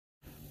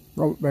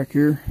brought it back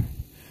here.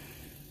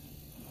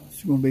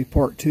 It's going to be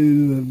part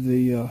 2 of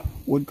the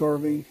wood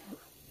carving,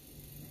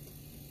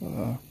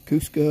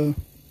 kuksa,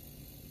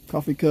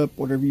 coffee cup,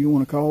 whatever you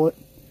want to call it.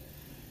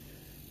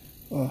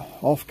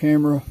 Off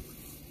camera,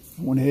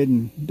 I went ahead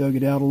and dug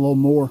it out a little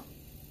more.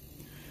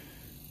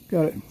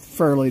 Got it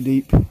fairly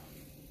deep.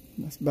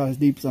 That's about as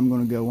deep as I'm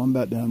going to go. I'm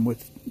about done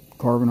with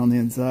carving on the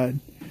inside.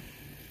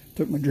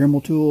 Took my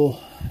Dremel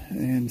tool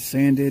and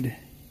sanded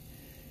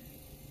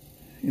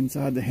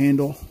inside the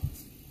handle.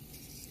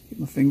 Get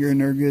my finger in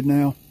there good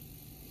now.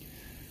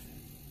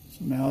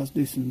 So now let's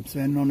do some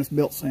sanding on this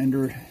belt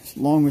sander as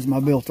long as my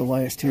belt will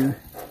last here.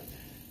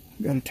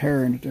 I've got a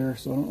tear in it there,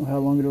 so I don't know how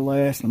long it'll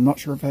last. I'm not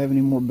sure if I have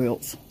any more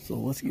belts, so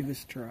let's give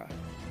this a try.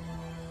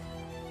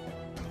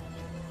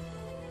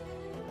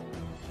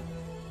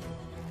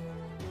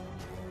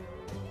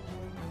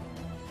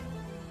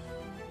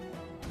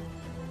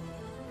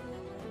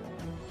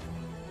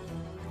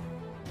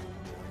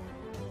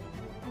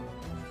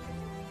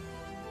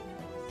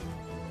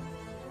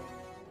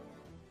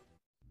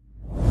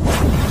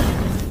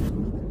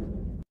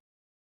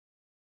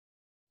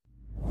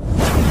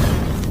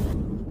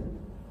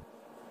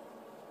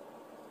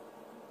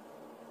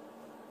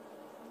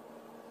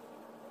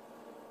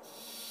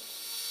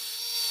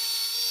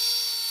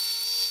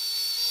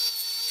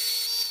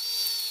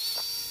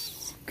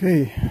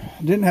 Okay,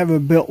 I didn't have a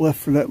belt left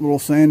for that little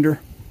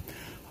sander.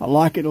 I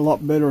like it a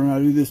lot better when I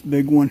do this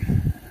big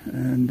one.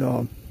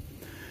 And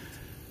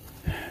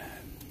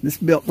this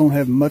belt don't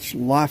have much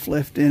life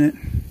left in it.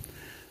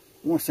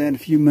 I want to sand a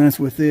few minutes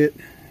with it.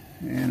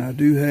 And I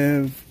do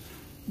have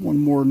one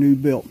more new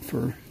belt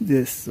for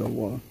this.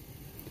 So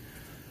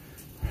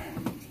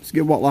let's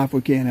get what life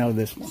we can out of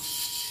this one.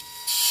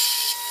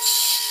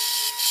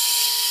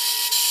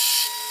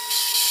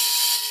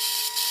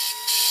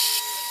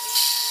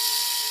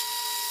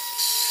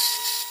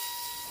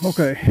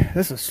 Okay,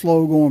 that's a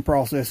slow going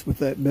process with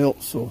that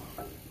belt, so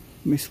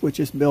let me switch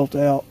this belt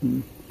out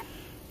and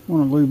I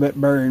want to lube that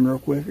bearing real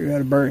quick. I got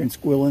a bearing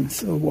squilling,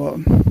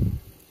 so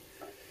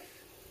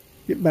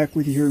get back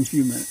with you here in a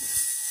few minutes.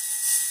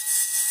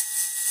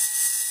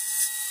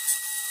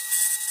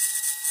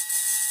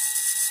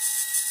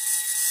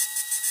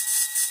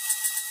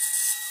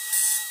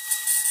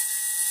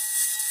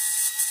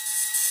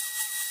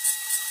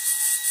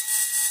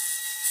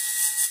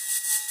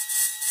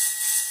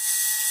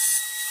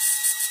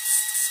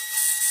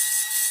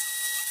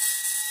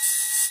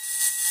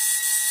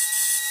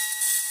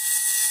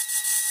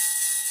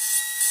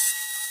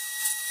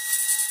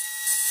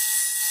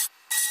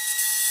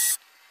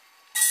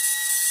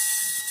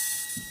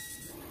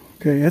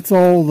 Okay, that's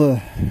all the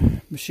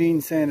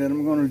machine sanding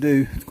I'm going to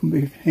do. It's going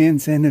to be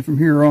hand sanding from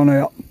here on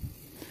out.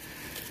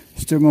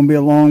 Still going to be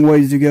a long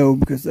ways to go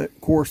because that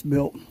coarse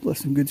belt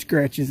left some good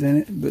scratches in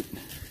it, but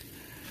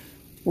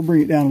we'll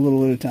bring it down a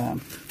little at a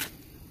time.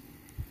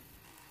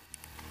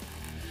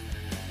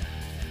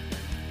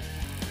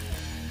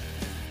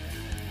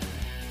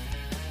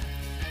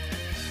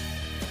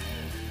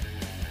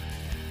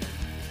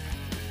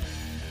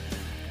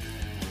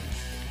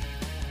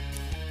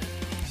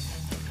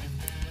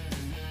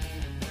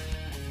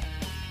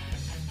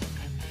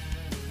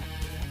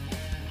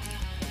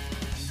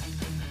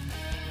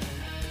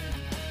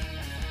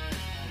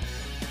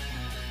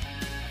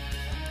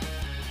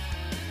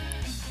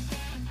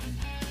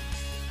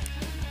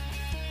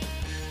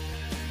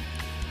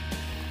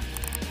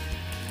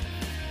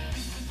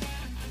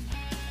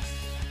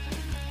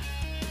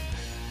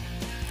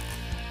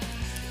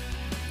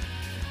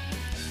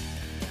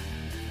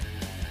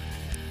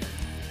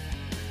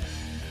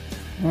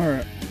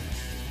 Alright,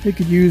 it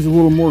could use a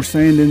little more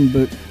sanding,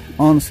 but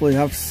honestly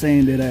I've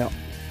sanded out.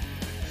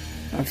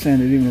 I've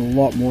sanded even a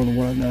lot more than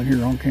what I've done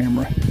here on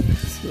camera.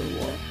 So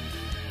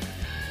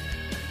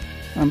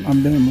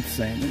I'm done with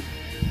sanding.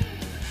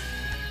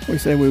 We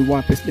say we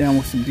wipe this down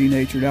with some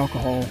denatured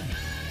alcohol,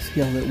 see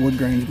how that wood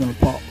grain is going to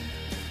pop.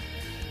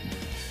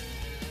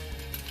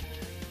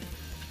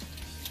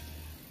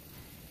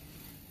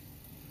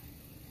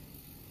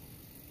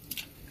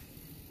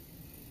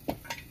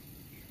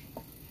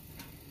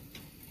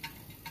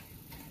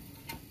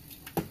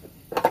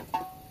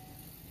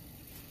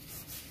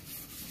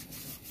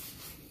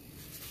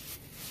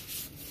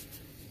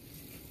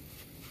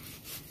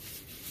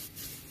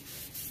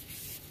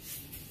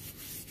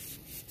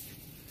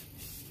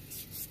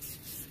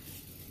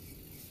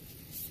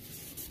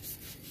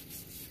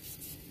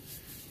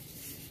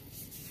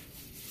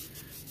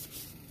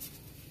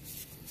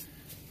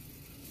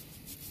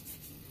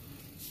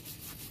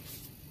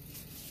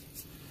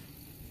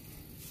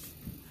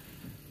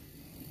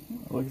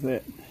 Look at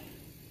that.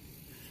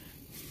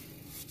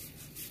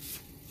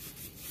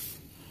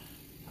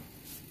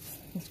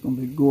 That's going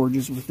to be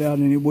gorgeous without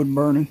any wood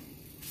burning.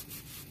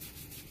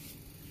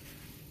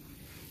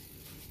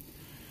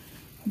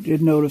 I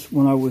did notice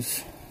when I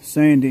was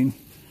sanding,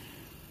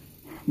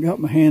 I got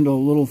my handle a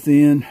little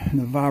thin, and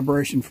the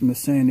vibration from the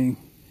sanding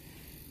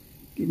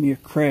gave me a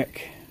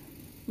crack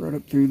right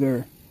up through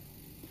there.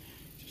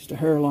 Just a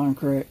hairline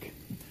crack.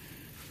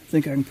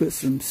 think I can put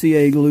some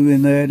CA glue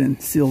in that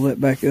and seal that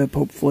back up,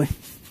 hopefully.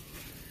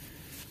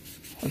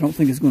 I don't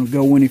think it's going to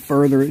go any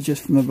further. It's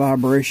just from the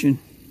vibration.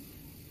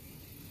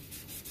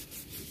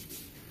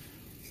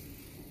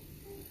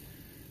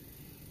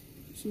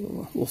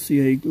 So we'll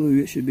CA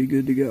glue. It should be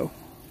good to go.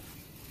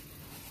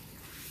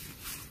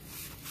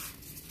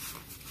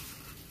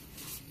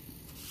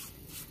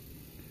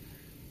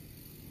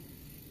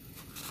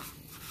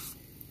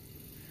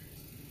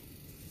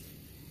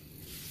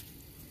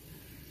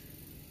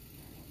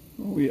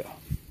 Oh yeah.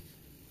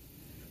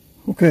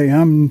 Okay,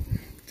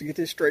 to get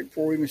this straight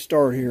before we even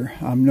start here,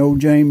 I'm no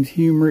James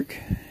Humrick,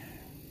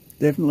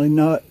 definitely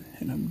not,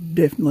 and I'm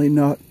definitely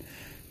not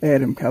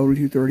Adam Coyote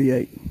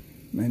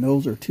 238. Man,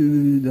 those are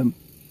two of the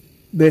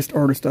best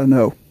artists I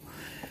know.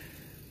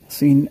 I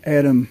seen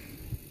Adam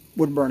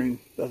wood burning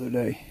the other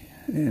day,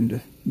 and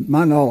to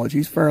my knowledge,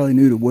 he's fairly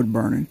new to wood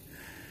burning,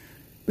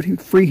 but he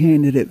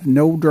freehanded it with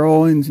no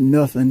drawings,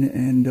 nothing,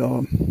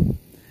 and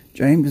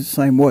James is the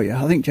same way.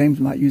 I think James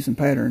might use some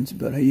patterns,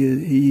 but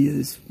he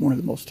is one of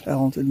the most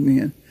talented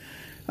men.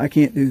 I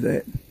can't do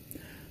that.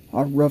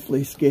 I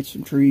roughly sketched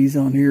some trees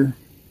on here,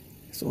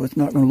 so it's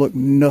not going to look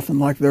nothing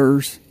like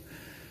theirs,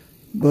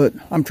 but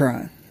I'm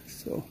trying.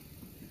 So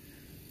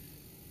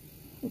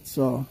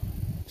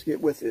let's get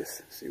with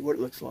this, see what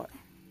it looks like.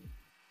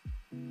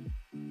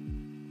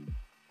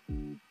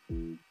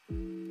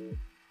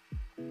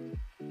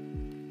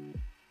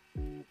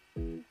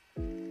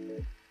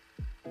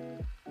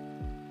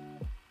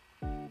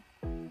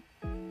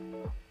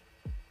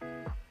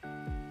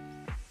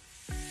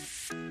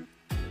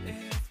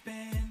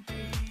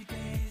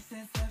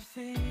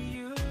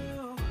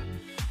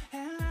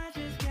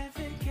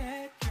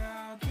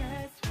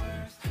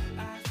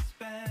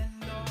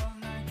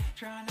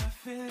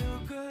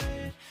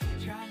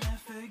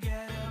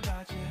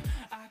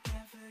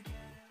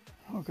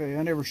 Okay,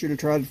 I never should have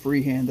tried to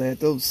freehand that.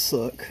 Those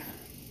suck.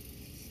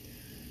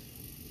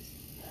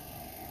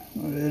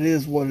 Well, it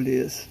is what it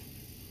is.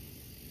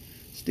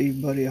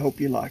 Steve, buddy, I hope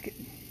you like it.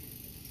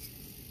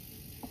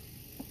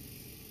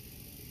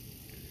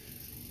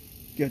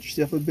 Got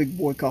yourself a big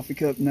boy coffee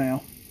cup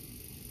now.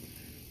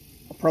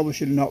 I probably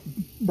should have not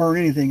burned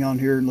anything on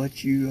here and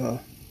let you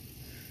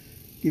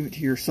give it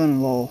to your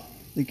son-in-law.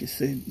 I think you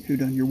said who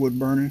done your wood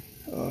burning.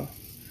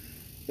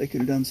 They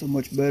could have done so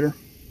much better.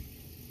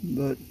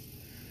 But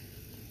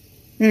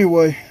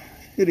anyway,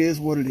 it is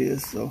what it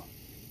is, so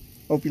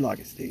hope you like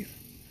it, Steve.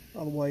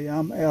 By the way,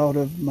 I'm out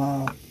of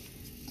my,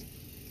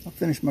 I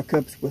finished my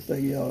cups with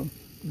a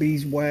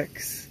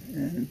beeswax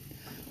and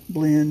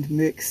blend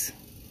mix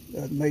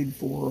made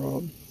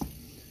for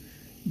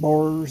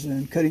bars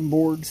and cutting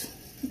boards,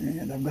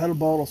 and I've got a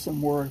bottle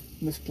somewhere,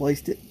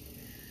 misplaced it,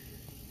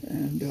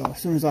 and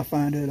as soon as I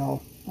find it,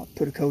 I'll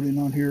put a coating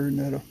on here, and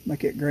that'll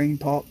make it grain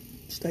pop,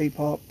 stay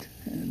popped,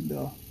 and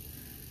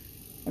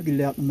I'll get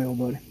it out in the mail,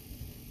 buddy.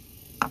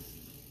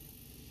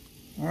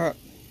 Alright,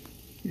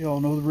 you all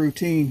know the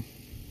routine.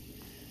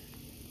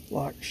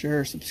 Like,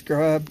 share,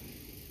 subscribe.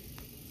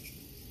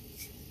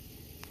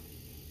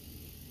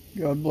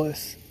 God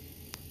bless.